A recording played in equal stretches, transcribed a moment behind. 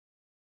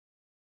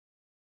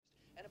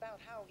about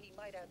how he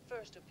might at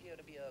first appear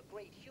to be a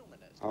great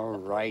humanist. All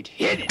right,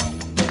 hit it.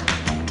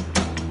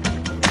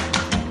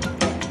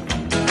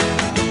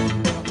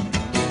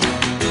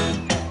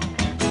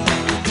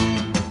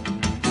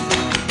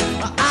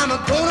 I'm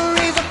gonna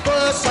raise a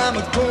fuss, I'm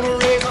gonna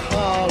raise a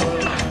holler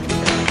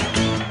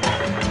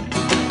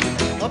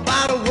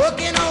about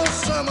working all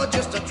summer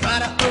just to try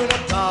to earn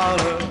a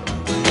dollar.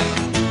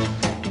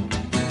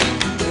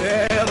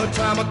 Every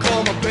time I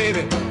call my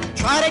baby,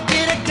 try to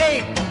get a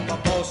date, my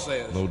boss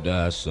says, no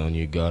die, son,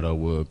 you gotta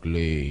work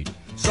late.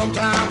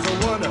 Sometimes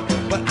I wonder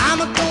what I'm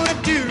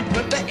gonna do,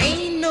 but there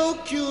ain't no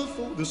cure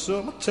for the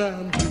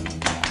summertime blues.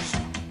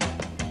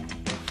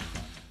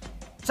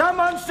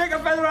 Someone stick a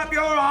feather up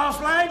your arse,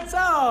 lad.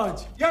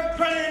 Sarge, you're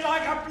grinning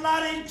like a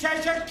bloody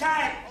Cheshire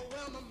cat.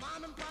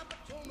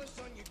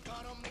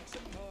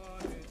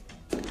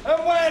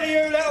 And where do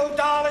you little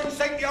darlings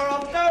think you're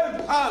off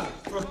to? Oh,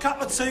 for a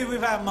cup of tea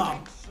with our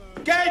mum.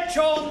 Get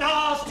your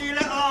nasty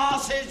little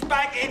asses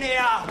back in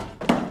here.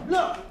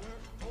 Look,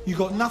 you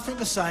got nothing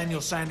to say and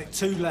you're saying it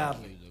too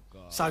loudly.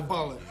 So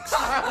bollocks.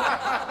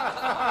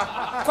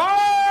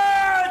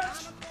 Quiet!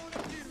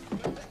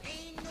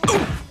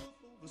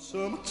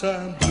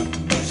 Summertime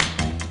blues.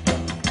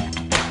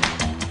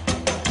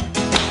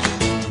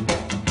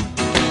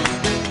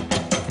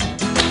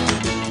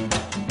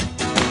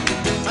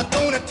 I'm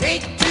gonna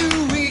take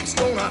 2 weeks,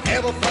 gonna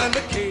have a fun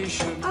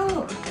vacation.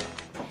 Oh,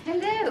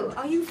 hello.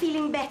 Are you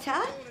feeling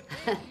better?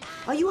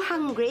 Are you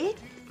hungry?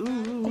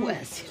 Oh,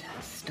 Ursula,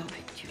 stop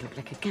it. You look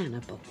like a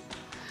cannibal.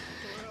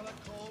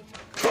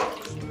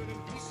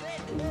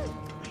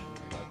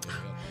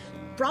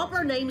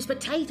 Proper name's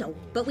Potato,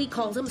 but we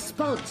call them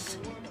Spuds.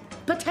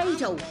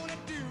 Potato.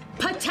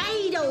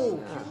 Potato!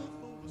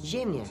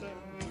 Ziemniak.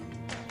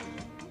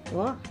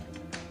 What?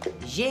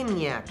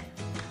 Ziemniak.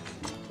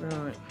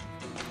 Right.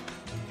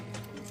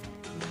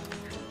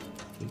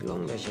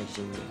 Wygląda się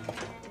ziemniak.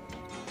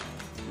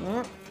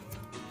 What?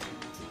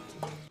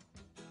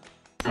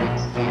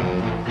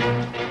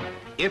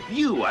 If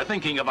you are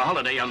thinking of a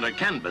holiday under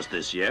canvas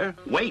this year,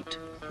 wait.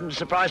 Wouldn't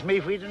surprise me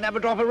if we didn't have a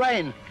drop of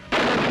rain.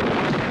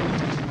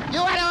 You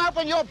had to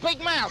open your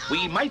big mouth.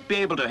 We might be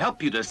able to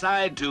help you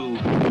decide to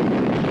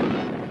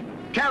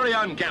carry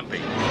on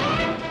camping.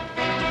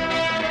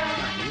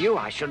 I knew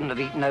I shouldn't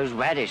have eaten those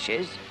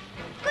radishes.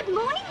 Good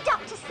morning,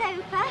 Dr.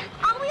 Sofa.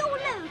 Are we all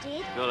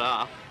loaded?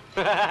 Not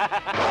half.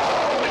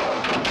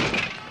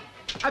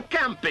 A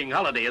camping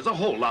holiday is a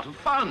whole lot of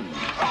fun.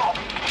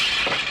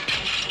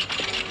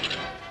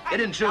 It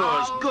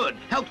ensures good,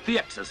 healthy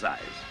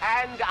exercise.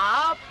 And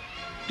up.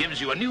 Gives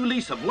you a new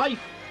lease of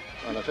life.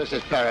 Well, if this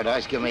is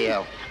paradise, give me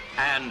hell.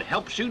 And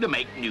helps you to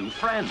make new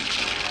friends.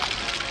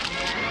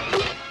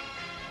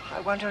 I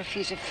wonder if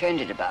he's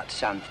offended about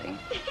something.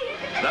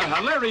 The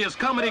hilarious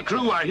comedy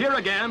crew are here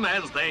again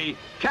as they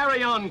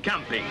carry on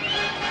camping.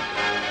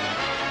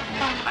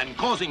 And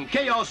causing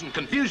chaos and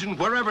confusion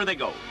wherever they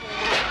go.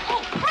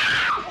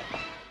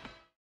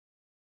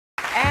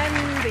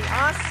 And the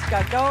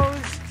Oscar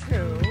goes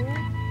to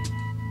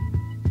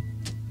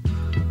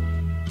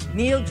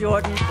Neil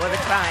Jordan for The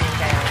Crying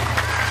Game.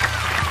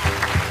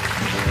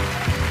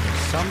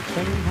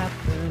 Something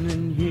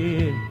happening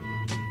here.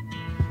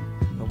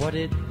 What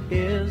it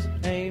is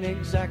ain't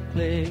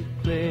exactly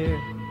clear.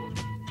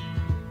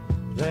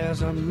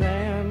 There's a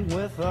man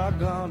with a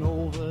gun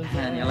over there.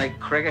 And you like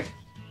cricket?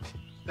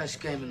 Best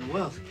game in the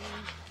world.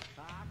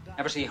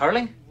 Ever see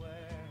hurling?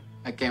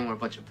 A game where a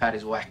bunch of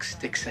paddies whack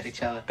sticks at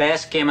each other.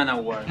 Best game in the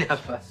world.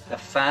 Never. The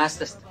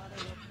fastest.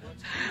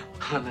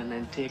 Well, in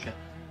Antigua,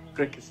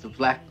 cricket's the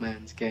black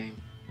man's game.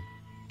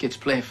 Kids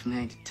play from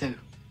the age of 2.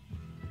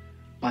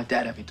 My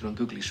dad had me throwing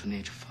googlies from the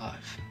age of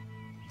 5.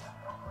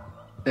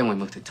 Then we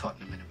moved to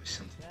Tottenham and it was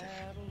something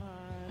different.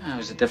 How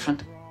was it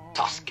different?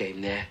 Toss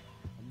game there,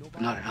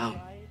 but not at home.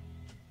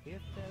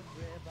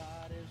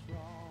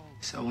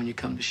 So when you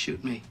come to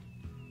shoot me,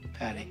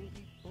 Paddy,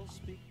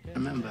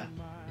 remember,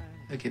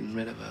 they're getting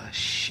rid of a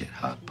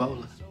shit-hot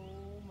bowler.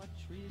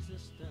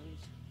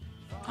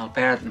 I'll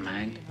bear it in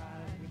mind.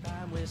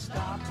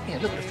 Yeah,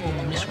 look at the form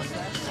on this one.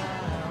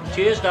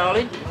 Cheers,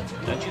 darling.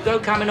 Don't you go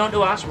coming on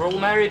to us. We're all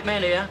married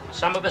men here.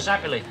 Some of us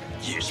happily.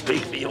 You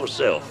speak for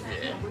yourself.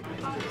 Yeah.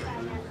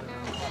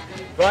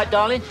 Right,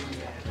 darling?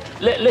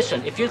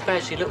 Listen, if you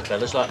fancy little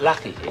fellas like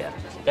Lucky here,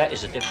 that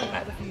is a different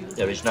matter.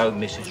 There is no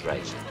Mrs.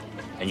 Raisin.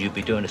 And you'd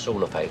be doing us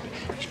all a favour.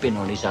 He's been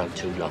on his own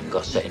too long,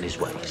 got set in his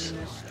ways.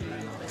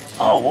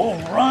 Oh, all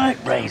right,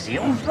 Raisy,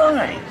 all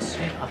right.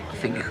 I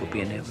think you could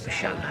be in there with a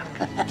show now.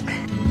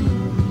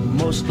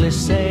 Mostly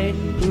say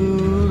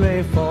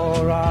hooray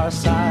for our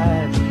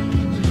side.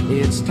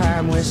 It's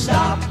time we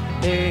stop.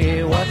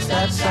 Hey, what's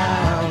that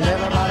sound?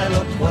 Everybody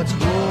look what's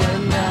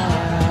going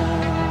on.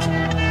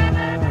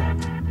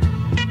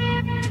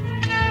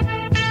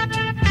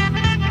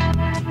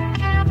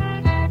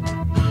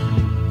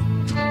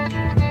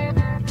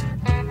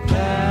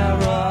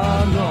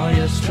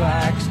 Paranoia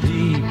strikes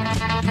deep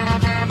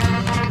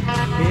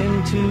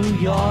into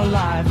your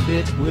life,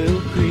 it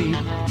will creep.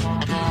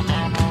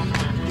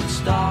 It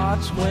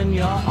starts when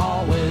you're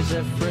always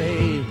afraid.